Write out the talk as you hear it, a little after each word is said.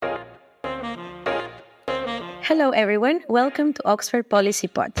Hello, everyone. Welcome to Oxford Policy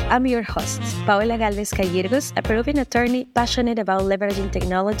Pod. I'm your host, Paola Galvez Cayirgos, a Peruvian attorney passionate about leveraging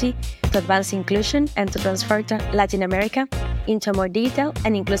technology to advance inclusion and to transform Latin America into a more detailed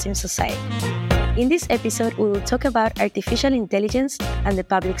and inclusive society. In this episode, we will talk about artificial intelligence and the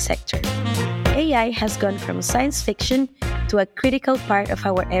public sector. AI has gone from science fiction to a critical part of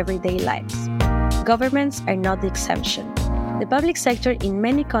our everyday lives. Governments are not the exception. The public sector in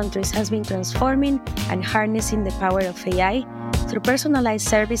many countries has been transforming and harnessing the power of AI through personalized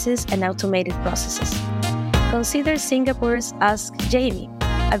services and automated processes. Consider Singapore's Ask Jamie,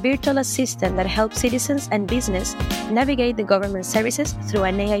 a virtual assistant that helps citizens and business navigate the government services through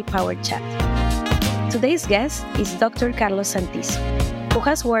an AI-powered chat. Today's guest is Dr. Carlos Santiso, who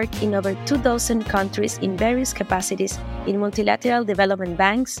has worked in over 2,000 countries in various capacities in multilateral development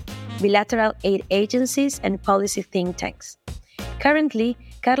banks, bilateral aid agencies, and policy think tanks. Currently,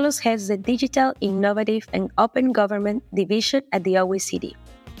 Carlos heads the Digital, Innovative, and Open Government Division at the OECD.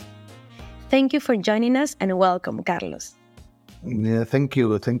 Thank you for joining us and welcome, Carlos. Yeah, thank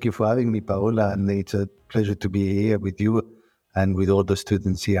you. Thank you for having me, Paola. And it's a pleasure to be here with you and with all the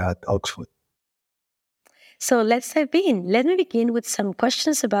students here at Oxford. So let's dive in. Let me begin with some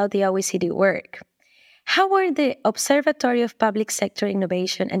questions about the OECD work. How are the Observatory of Public Sector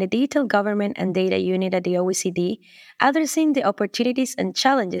Innovation and the Digital Government and Data Unit at the OECD addressing the opportunities and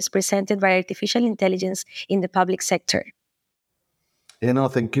challenges presented by artificial intelligence in the public sector?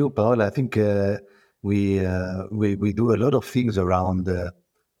 Thank you, Paola. I think we do a lot of things around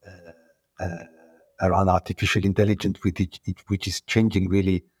artificial intelligence, which is changing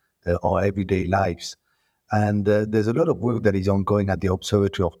really our everyday lives. And there's a lot of work that is ongoing at the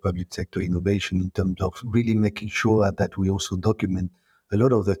Observatory of Public Sector Innovation in terms of really making sure that we also document a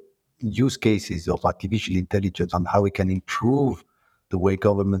lot of the use cases of artificial intelligence and how we can improve the way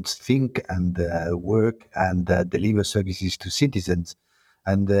governments think and work and deliver services to citizens.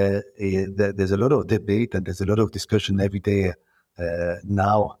 And there's a lot of debate and there's a lot of discussion every day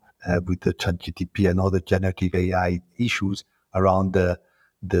now with the ChatGPT and other generative AI issues around the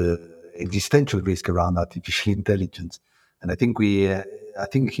existential risk around artificial intelligence. And I think here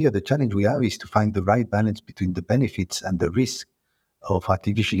the challenge we have is to find the right balance between the benefits and the risk of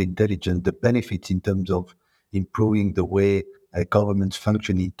artificial intelligence, the benefits in terms of improving the way governments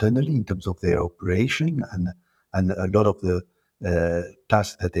function internally in terms of their operation and a lot of the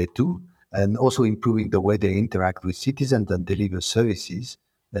tasks that they do, and also improving the way they interact with citizens and deliver services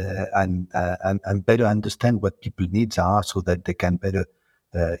and better understand what people's needs are so that they can better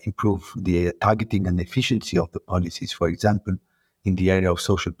improve the targeting and efficiency of the policies, for example, in the area of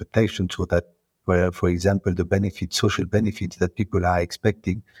social protection, so that, for example, the social benefits that people are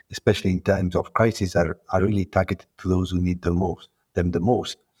expecting, especially in times of crisis, are really targeted to those who need them the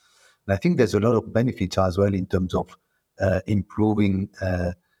most. And I think there's a lot of benefits as well in terms of improving,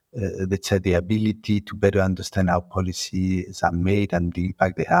 let's say, the ability to better understand how policies are made and the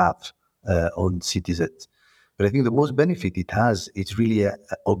impact they have on citizens. But I think the most benefit it has is really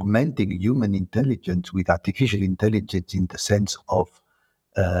augmenting human intelligence with artificial intelligence in the sense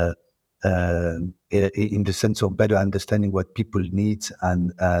of better understanding what people needs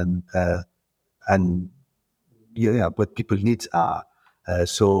and what people needs are.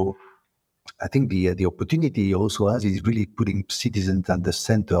 So I think the opportunity also has is really putting citizens at the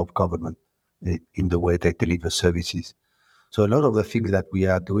center of government in the way they deliver services. So a lot of the things that we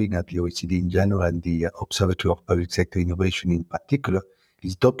are doing at the OECD in general and the Observatory of Public Sector Innovation in particular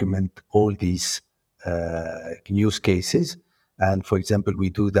is document all these use cases. And for example, we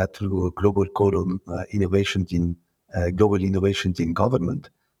do that through a global code on global innovations in government,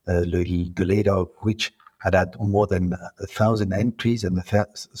 the later of which had more than 1,000 entries and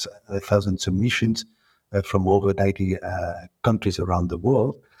 1,000 submissions from over 90 countries around the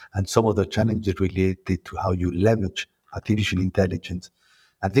world. And some of the challenges related to how you leverage artificial intelligence.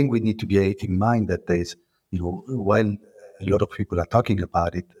 I think we need to bear in mind that there's, while a lot of people are talking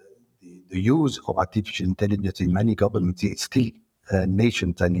about it, the use of artificial intelligence in many governments is still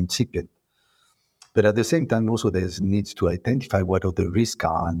nascent and incipient. But at the same time, also there's needs to identify what are the risks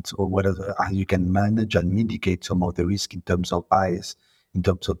are and how you can manage and mitigate some of the risk in terms of bias, in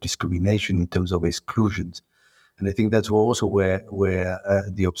terms of discrimination, in terms of exclusions. And I think that's also where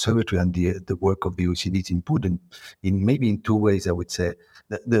the observatory and the work of the OECD is important in two ways, I would say.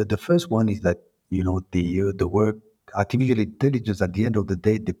 The first one is that, the work, artificial intelligence at the end of the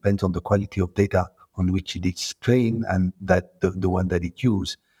day depends on the quality of data on which it is trained and that the one that it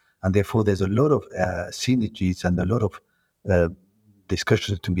uses. And therefore, there's a lot of synergies and a lot of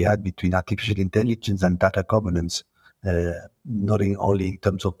discussions to be had between artificial intelligence and data governance not only in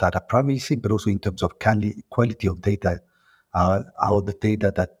terms of data privacy, but also in terms of quality of data, how the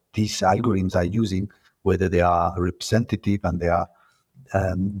data that these algorithms are using, whether they are representative and they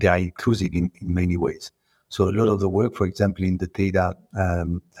are inclusive in many ways. So a lot of the work, for example, in the data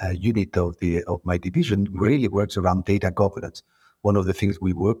unit of my division, really works around data governance. One of the things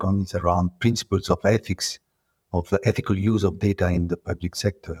we work on is around principles of ethics, of the ethical use of data in the public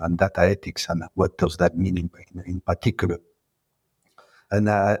sector and data ethics, and what does that mean in particular. And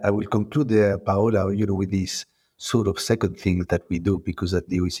I will conclude there, Paola, with this sort of second thing that we do, because at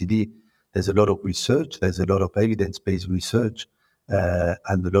the OECD, there's a lot of research, there's a lot of evidence-based research,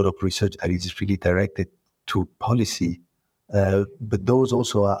 and a lot of research that is really directed to policy. But those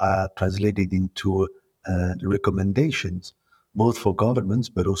also are translated into recommendations, both for governments,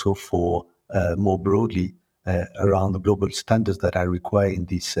 but also for more broadly around the global standards that are required in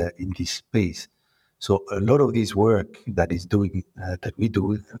this space. So a lot of this work that we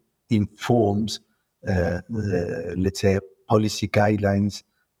do informs, let's say, policy guidelines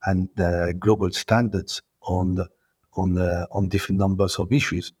and global standards on different numbers of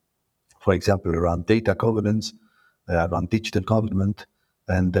issues. For example, around data governance, around digital government,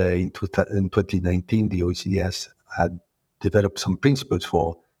 and in 2019, the OECD had developed some principles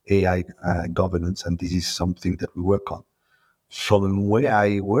for AI governance, and this is something that we work on. From where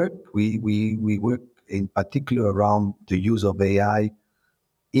I work, we work in particular around the use of AI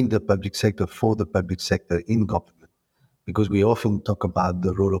in the public sector, for the public sector in government, because we often talk about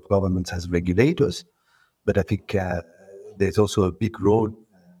the role of governments as regulators, but I think there's also a big role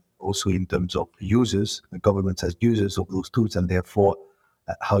also in terms of users, the governments as users of those tools, and therefore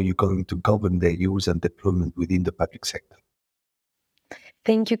how you're going to govern their use and deployment within the public sector.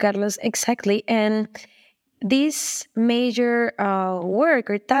 Thank you, Carlos. Exactly. And this major work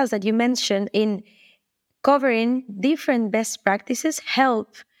or task that you mentioned in covering different best practices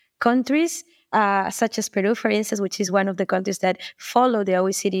help countries such as Peru, for instance, which is one of the countries that follow the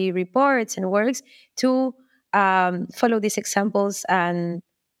OECD reports and works, to follow these examples and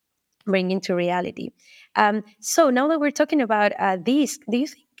bring into reality. So now that we're talking about this, do you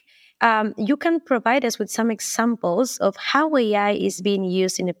think you can provide us with some examples of how AI is being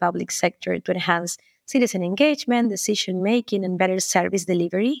used in the public sector to enhance citizen engagement, decision making, and better service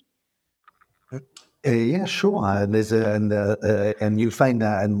delivery? Yeah, sure. And you'll find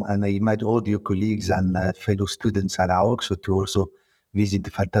and I invite all your colleagues and fellow students at our Oxford to also visit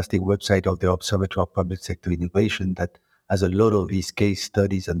the fantastic website of the Observatory of Public Sector Innovation that has a lot of these case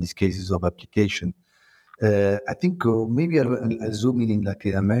studies and these cases of application. I think maybe I'll zoom in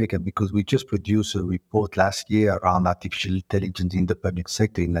Latin America, because we just produced a report last year around artificial intelligence in the public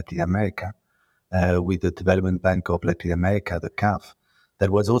sector in Latin America with the Development Bank of Latin America, the CAF, that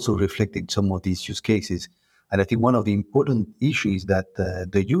was also reflecting some of these use cases. And I think one of the important issues is that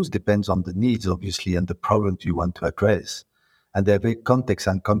the use depends on the needs, obviously, and the problems you want to address. And they're very context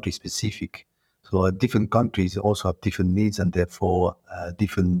and country specific. So different countries also have different needs, and therefore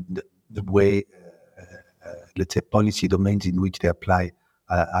different the way, let's say, policy domains in which they apply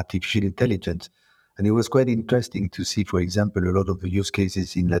artificial intelligence. And it was quite interesting to see, for example, a lot of the use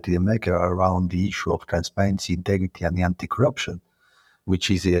cases in Latin America around the issue of transparency, integrity, and anti-corruption, which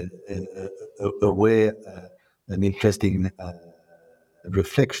is an interesting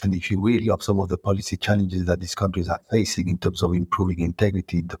reflection, if you will, of some of the policy challenges that these countries are facing in terms of improving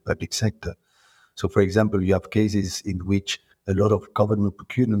integrity in the public sector. So, for example, you have cases in which a lot of government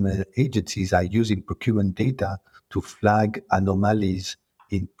procurement agencies are using procurement data to flag anomalies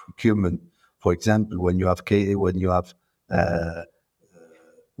in procurement. For example, when you have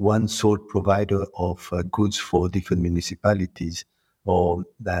one sole provider of goods for different municipalities, or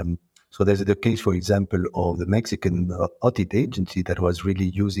so there's the case, for example, of the Mexican audit agency that was really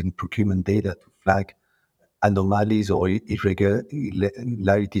using procurement data to flag anomalies or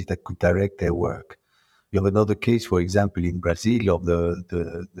irregularities that could direct their work. You have another case, for example, in Brazil, of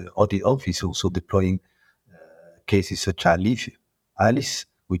the audit office also deploying cases such as Alice,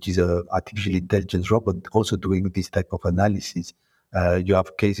 which is an artificial intelligence robot, also doing this type of analysis. You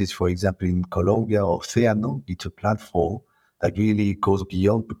have cases, for example, in Colombia of Océano. It's a platform that really goes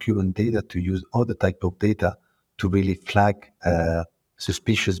beyond procurement data to use other type of data to really flag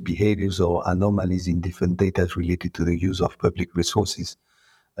suspicious behaviors or anomalies in different data related to the use of public resources.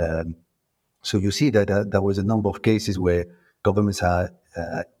 So you see that there was a number of cases where governments are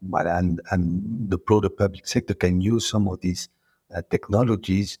and the broader public sector can use some of these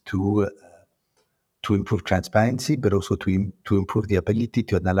technologies to improve transparency, but also to improve the ability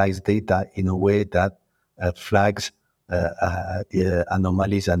to analyze data in a way that flags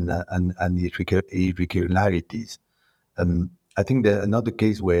anomalies and irregularities. I think there another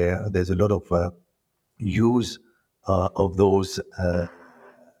case where there's a lot of use of those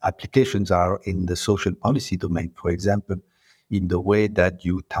applications are in the social policy domain. For example, in the way that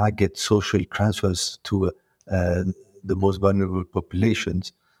you target social transfers to the most vulnerable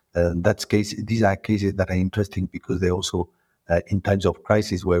populations. These are cases that are interesting because they also, in times of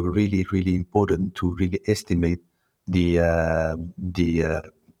crisis, were really, really important to really estimate the uh, the uh,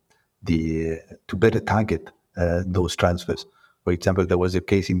 the to better target those transfers. For example, there was a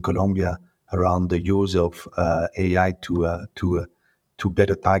case in Colombia around the use of AI to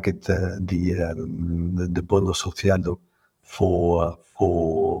better target the bono social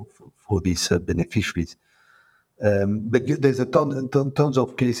for these beneficiaries. But there's tons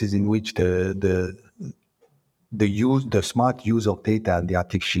of cases in which the smart use of data and the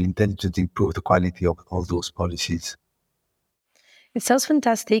artificial intelligence improve the quality of those policies. It sounds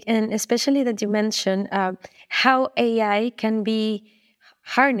fantastic, and especially that you mentioned how AI can be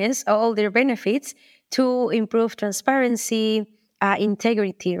harnessed all their benefits to improve transparency,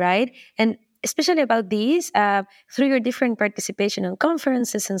 integrity, right? And especially about these, through your different participation on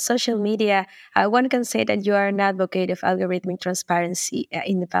conferences and social media, one can say that you are an advocate of algorithmic transparency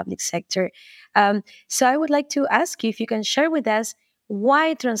in the public sector. So I would like to ask you if you can share with us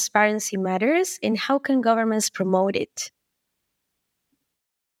why transparency matters and how can governments promote it?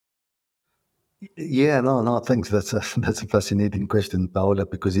 Yeah, no, thanks. That's a fascinating question, Paola,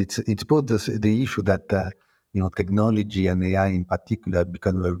 because it's both the issue that technology and AI in particular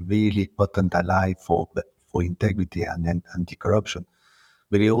become a really potent ally for integrity and anti-corruption,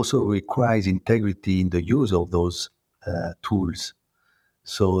 but it also requires integrity in the use of those tools.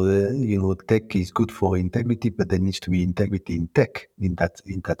 So tech is good for integrity, but there needs to be integrity in tech in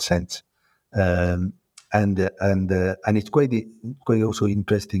that sense. Um, and it's quite also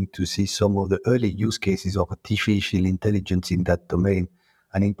interesting to see some of the early use cases of artificial intelligence in that domain,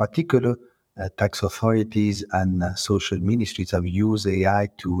 and in particular, tax authorities and social ministries have used AI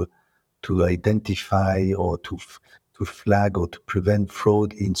to identify or to flag or to prevent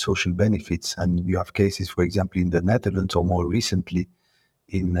fraud in social benefits. And you have cases, for example, in the Netherlands or more recently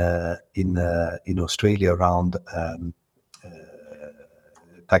in Australia around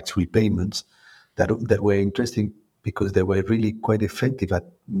tax repayments that were interesting because they were really quite effective at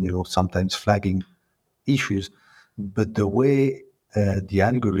sometimes flagging issues, but the way the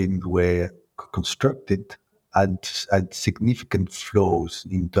algorithms were constructed had significant flaws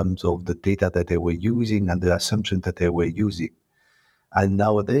in terms of the data that they were using and the assumptions that they were using. And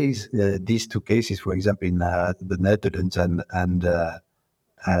nowadays, these two cases, for example, in the Netherlands uh,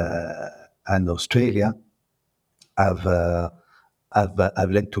 and Australia, have have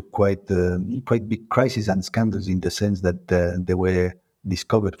led to quite big crises and scandals in the sense that they were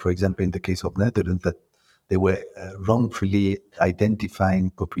discovered, for example, in the case of Netherlands, that they were wrongfully identifying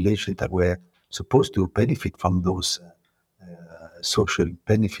populations that were supposed to benefit from those social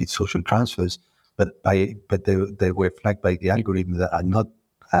benefits, social transfers, but they were flagged by the algorithm that are not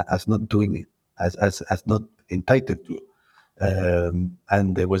as not doing it, as not entitled to.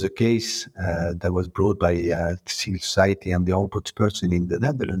 And there was a case that was brought by civil society and the ombudsperson in the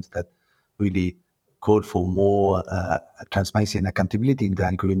Netherlands that really called for more transparency and accountability in the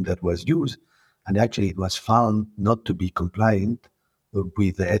algorithm that was used. And actually, it was found not to be compliant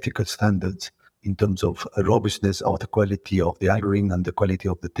with the ethical standards in terms of robustness of the quality of the algorithm and the quality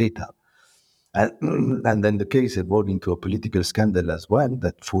of the data. And then the case evolved into a political scandal as well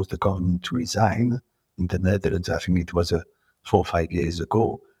that forced the government to resign in the Netherlands. I think it was 4 or 5 years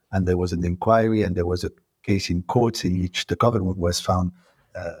ago. And there was an inquiry and there was a case in courts in which the government was found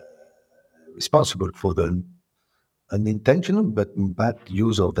responsible for the unintentional but bad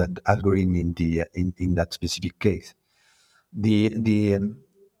use of that algorithm in that specific case. The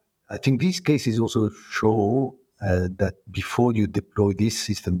I think these cases also show that before you deploy this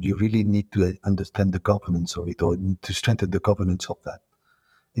system, you really need to understand the governance of it or need to strengthen the governance of that.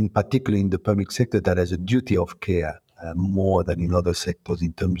 In particular, in the public sector, that has a duty of care more than in other sectors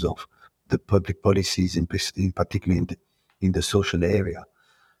in terms of the public policies, in particular in the social area.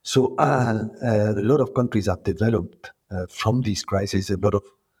 So a lot of countries have developed from this crisis a lot of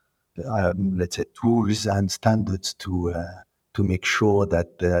let's say, tools and standards to make sure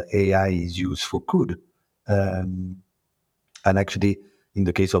that AI is used for good. Um, and actually, in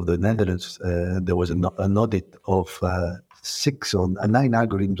the case of the Netherlands, there was an audit of 6 or 9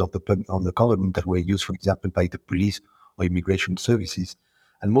 algorithms of the government that were used, for example, by the police or immigration services,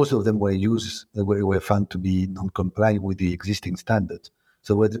 and most of them were found to be non-compliant with the existing standards.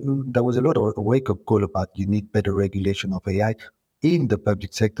 So there was a lot of wake-up call about you need better regulation of AI in the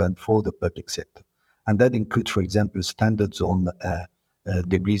public sector and for the public sector. And that includes, for example, standards on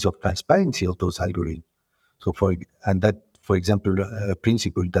degrees of transparency of those algorithms. For example, a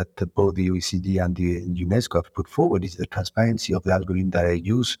principle that both the OECD and the UNESCO have put forward is the transparency of the algorithm that are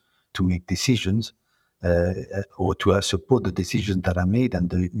used to make decisions or to support the decisions that are made, and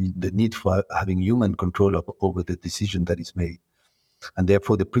the need for having human control over the decision that is made. And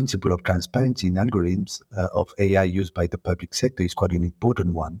therefore, the principle of transparency in algorithms of AI used by the public sector is quite an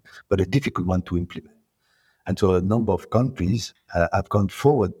important one, but a difficult one to implement. And so a number of countries have gone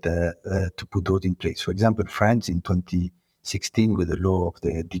forward to put those in place. For example, France in 2016, with the law of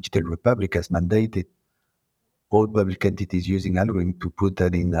the Digital Republic, has mandated all public entities using algorithms to put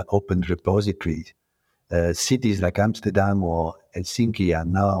that in open repositories. Cities like Amsterdam or Helsinki are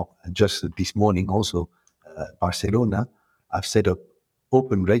now, just this morning also, Barcelona, have set up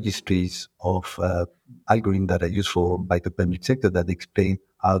open registries of algorithms that are useful by the public sector that explain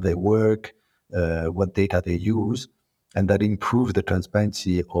how they work, what data they use, and that improve the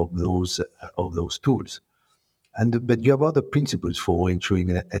transparency of those tools. But you have other principles for ensuring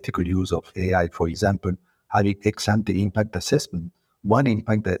an ethical use of AI. For example, having ex-ante impact assessment. One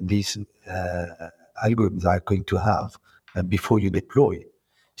impact that these algorithms are going to have before you deploy.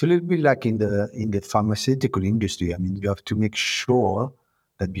 It's a little bit like in the pharmaceutical industry. I mean, you have to make sure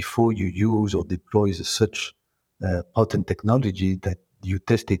that before you use or deploy such potent technology, that you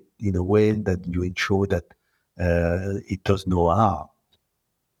test it in a way that you ensure that it does no harm.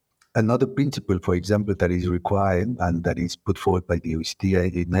 Another principle, for example, that is required and that is put forward by the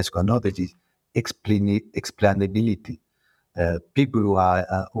OECD, UNESCO, and others is explainability. People who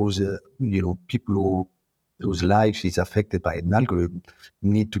are people whose lives is affected by an algorithm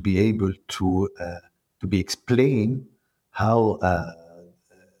need to be able to be explained how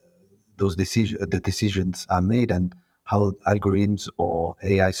the decisions are made and how algorithms or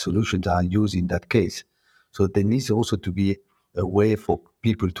AI solutions are used in that case. So there needs also to be a way for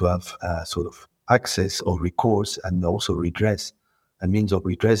people to have sort of access or recourse and also redress, a means of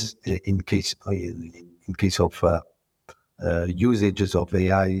redress in case of usages of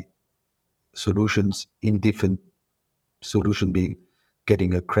AI solutions in different solution being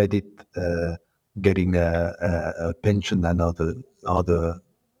getting a credit, getting a pension and other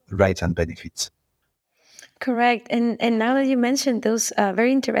rights and benefits. Correct. And now that you mentioned those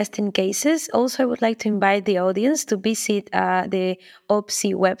very interesting cases, also I would like to invite the audience to visit the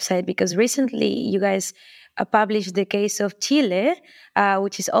OPSI website, because recently you guys published the case of Chile,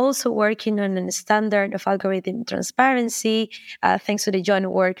 which is also working on a standard of algorithm transparency, thanks to the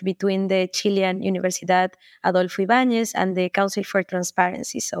joint work between the Chilean Universidad Adolfo Ibáñez and the Council for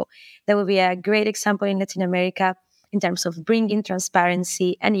Transparency. So that would be a great example in Latin America in terms of bringing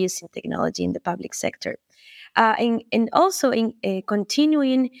transparency and using technology in the public sector. And also in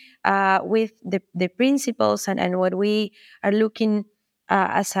continuing with the principles and what we are looking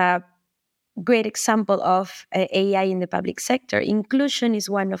as a great example of AI in the public sector. Inclusion is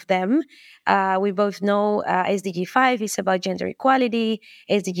one of them. We both know SDG 5 is about gender equality.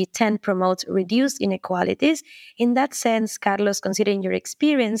 SDG 10 promotes reduced inequalities. In that sense, Carlos, considering your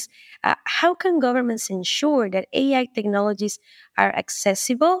experience, how can governments ensure that AI technologies are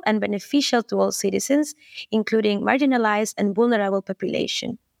accessible and beneficial to all citizens, including marginalized and vulnerable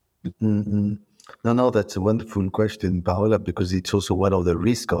population? Mm-hmm. No, that's a wonderful question, Paola, because it's also one of the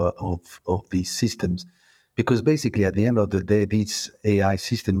risks of these systems. Because basically, at the end of the day, these AI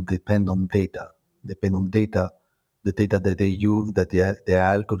systems depend on data, the data that they use, that their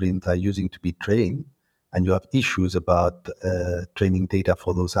algorithms are using to be trained. And you have issues about training data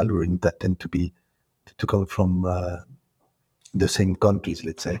for those algorithms that tend to come from the same countries,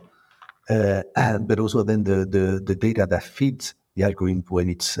 let's say. But also then the data that feeds the algorithm when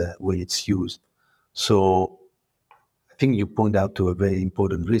it's used. So I think you point out to a very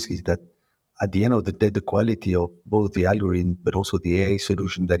important risk is that at the end of the day, the quality of both the algorithm but also the AI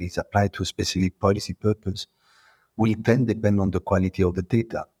solution that is applied to a specific policy purpose will then depend on the quality of the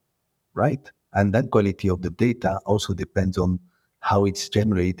data, right? And that quality of the data also depends on how it's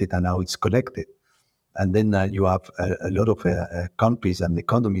generated and how it's collected. And then you have a lot of countries and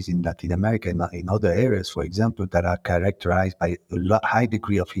economies in Latin America and in other areas, for example, that are characterized by a high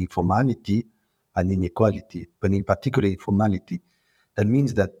degree of informality and inequality, but in particular informality. That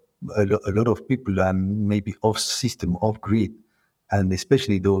means that a lot of people are maybe off system, off grid, and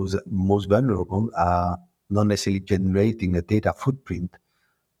especially those most vulnerable are not necessarily generating a data footprint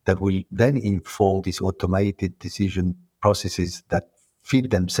that will then inform these automated decision processes that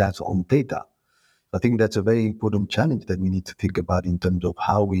feed themselves on data. I think that's a very important challenge that we need to think about in terms of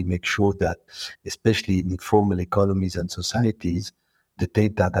how we make sure that, especially in informal economies and societies, the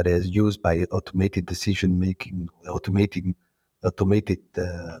data that is used by automated decision making, automated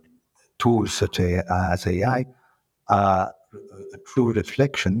tools such as AI are a true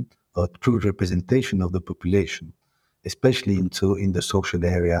reflection or true representation of the population, especially in the social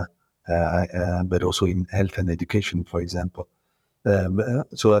area, but also in health and education, for example.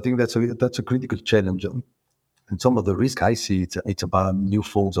 So I think that's a critical challenge. And some of the risk I see, it's about new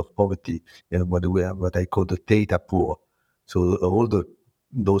forms of poverty, what I call the data poor. So all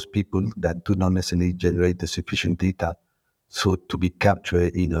those people that do not necessarily generate the sufficient data, so to be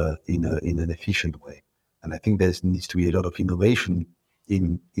captured in an efficient way. And I think there needs to be a lot of innovation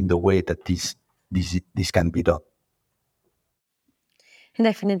in the way that this can be done.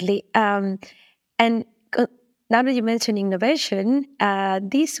 Definitely. And co- Now that you mentioned innovation,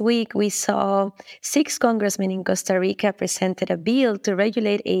 this week we saw 6 congressmen in Costa Rica presented a bill to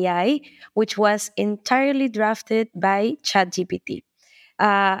regulate AI, which was entirely drafted by ChatGPT.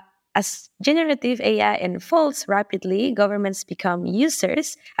 Uh, as generative AI unfolds rapidly, governments become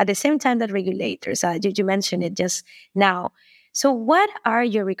users at the same time that regulators. You mentioned it just now. So, what are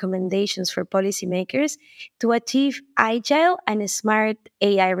your recommendations for policymakers to achieve agile and smart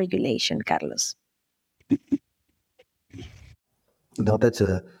AI regulation, Carlos? No,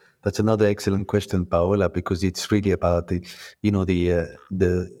 that's another excellent question, Paola, because it's really about the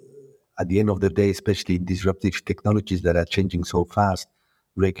at the end of the day, especially disruptive technologies that are changing so fast,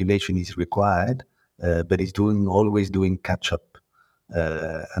 regulation is required, but it's always doing catch up.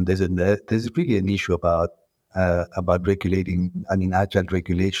 And there's really an issue about regulating, I mean, agile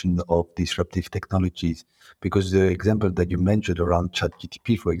regulation of disruptive technologies, because the example that you mentioned around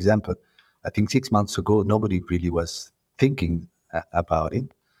ChatGPT, for example, I think 6 months ago nobody really was thinking about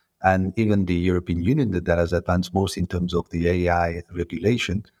it, and even the European Union that has advanced most in terms of the AI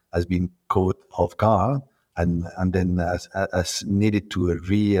regulation has been caught off guard, and then has needed to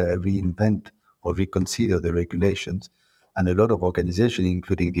reinvent or reconsider the regulations. And a lot of organizations,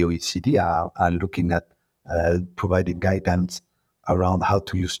 including the OECD, are looking at providing guidance around how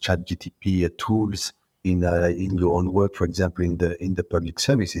to use ChatGPT tools in your own work, for example, in the public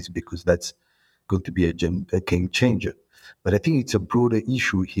services, because that's going to be a game changer. But I think it's a broader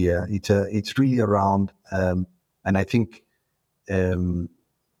issue here. It's really around, and I think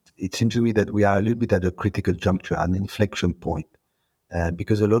it seems to me that we are a little bit at a critical juncture, an inflection point,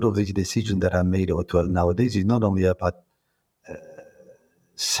 because a lot of these decisions that are made nowadays is not only about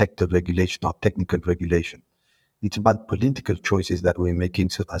sector regulation or technical regulation. It's about political choices that we're making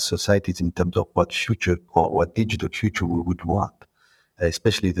as societies in terms of what future or what digital future we would want,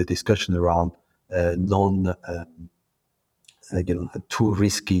 especially the discussion around non too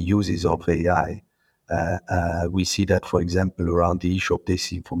risky uses of AI. We see that, for example, around the issue of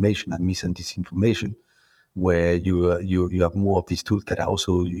disinformation and mis and disinformation, where you have more of these tools that are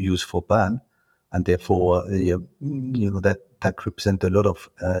also used for ban, and therefore that represent a lot of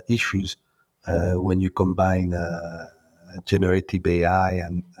issues when you combine generative AI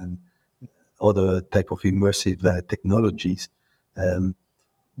and other type of immersive technologies. Um,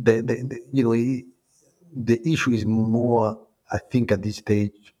 the issue is more, I think, at this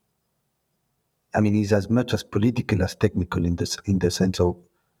stage. I mean, is as much as political as technical in the sense of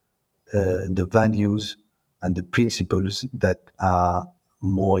the values and the principles that are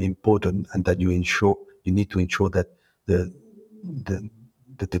more important, and that you need to ensure that the the,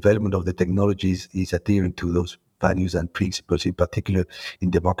 the development of the technologies is adhering to those values and principles, in particular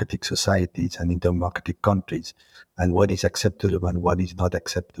in democratic societies and in democratic countries, and what is acceptable and what is not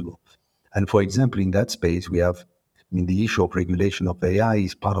acceptable. And for example, in that space, we have, I mean, the issue of regulation of AI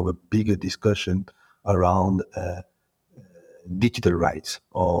is part of a bigger discussion around digital rights,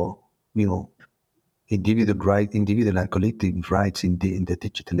 or you know individual and collective rights in the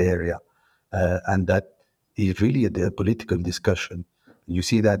digital area, and that is really a political discussion. You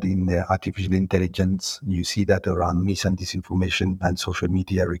see that in artificial intelligence. You see that around mis and disinformation and social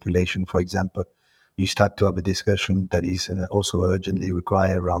media regulation, for example. You start to have a discussion that is also urgently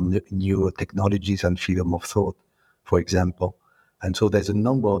required around new technologies and freedom of thought, for example. And so there's a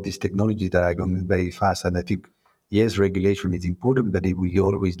number of these technologies that are going very fast. And I think, yes, regulation is important, but we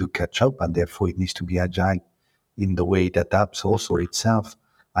always do catch up, and therefore it needs to be agile in the way it adapts also itself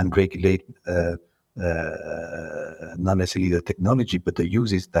and regulate not necessarily the technology, but the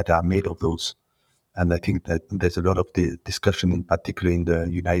uses that are made of those. And I think that there's a lot of the discussion, in particular in the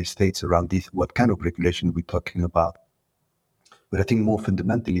United States, around this, what kind of regulation we're talking about. But I think more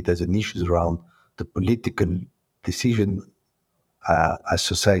fundamentally, there's an issue around the political decision as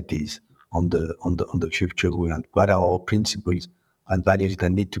societies on the future, and what are our principles and values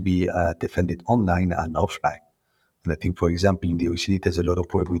that need to be defended online and offline. And I think, for example, in the OECD, there's a lot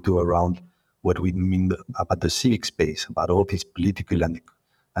of work we do around what we mean about the civic space, about all these political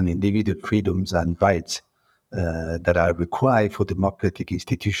and individual freedoms and rights that are required for democratic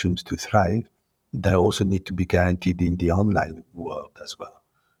institutions to thrive, that also need to be guaranteed in the online world as well.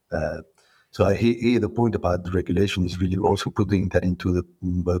 So I hear the point about the regulation is really also putting that into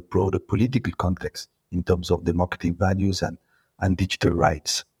the broader political context in terms of democratic values and digital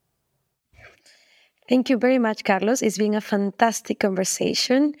rights. Thank you very much, Carlos. It's been a fantastic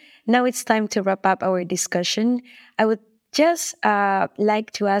conversation. Now it's time to wrap up our discussion. I would just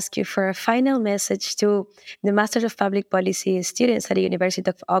like to ask you for a final message to the Master of Public Policy students at the University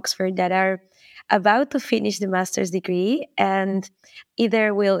of Oxford that are about to finish the master's degree and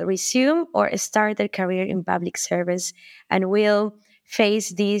either will resume or start their career in public service and will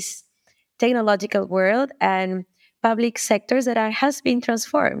face this technological world and public sectors that has been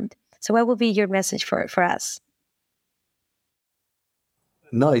transformed. So what will be your message for us?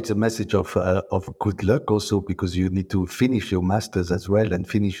 No, it's a message of good luck also because you need to finish your masters as well and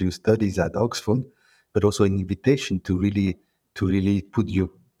finish your studies at Oxford, but also an invitation to really put your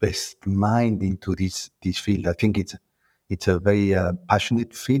best mind into this field. I think it's a very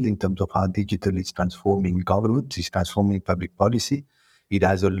passionate field in terms of how digital is transforming government, is transforming public policy. It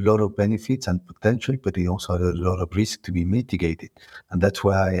has a lot of benefits and potential, but it also has a lot of risk to be mitigated, and that's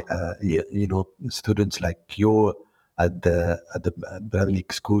why students like you at the Bradley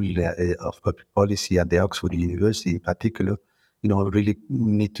School of Public Policy at the Oxford University in particular, really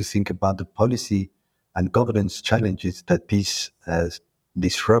need to think about the policy and governance challenges that these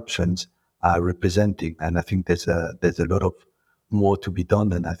disruptions are representing. And I think there's a lot of more to be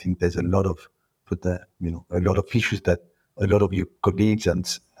done, and I think there's a lot of a lot of issues that a lot of your colleagues and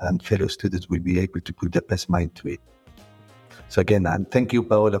fellow students will be able to put their best mind to it. So again, and thank you,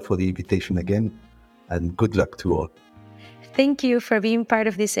 Paola, for the invitation again, and good luck to all. Thank you for being part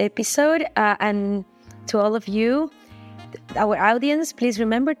of this episode. And to all of you, our audience, please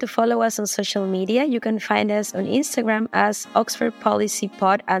remember to follow us on social media. You can find us on Instagram as Oxford Policy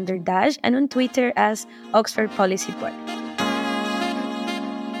Pod _, and on Twitter as Oxford Policy Pod.